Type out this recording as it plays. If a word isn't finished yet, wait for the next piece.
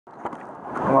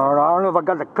I don't know if I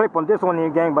got the clip on this one here,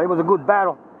 gang, but it was a good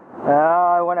battle.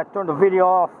 When I turned the video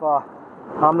off,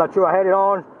 I'm not sure I had it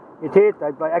on. It hit.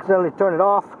 I accidentally turned it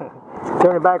off.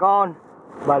 Turn it back on.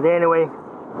 But anyway,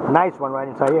 nice one right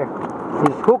inside here.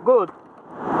 He's hooked good.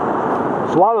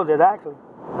 Swallowed it actually.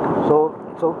 So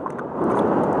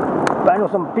I know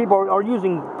some people are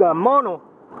using mono.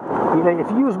 You know, if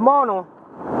you use mono,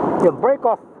 it'll break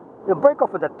off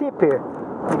at the tip here.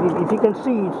 If you can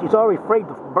see, it's already frayed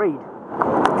to braid.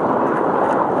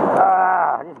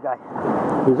 This guy,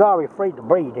 he's already frayed to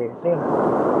braid here. See?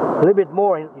 A little bit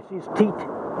more, and you see his teeth.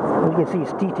 You can see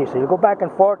his teeth here. So you go back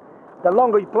and forth. The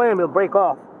longer you play him, it'll break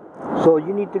off. So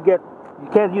you need to you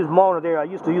can't use mono there. I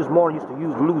used to use mono,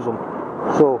 lose them.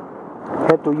 So I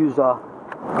had to use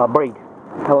braid.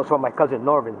 That was from my cousin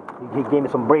Norvin. He gave me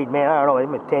some braid, man. I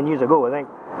don't know, 10 years ago, I think.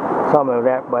 Something like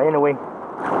that. But anyway,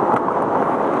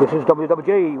 this is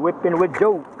WWJ, Whipping with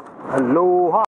Joe. Aloha.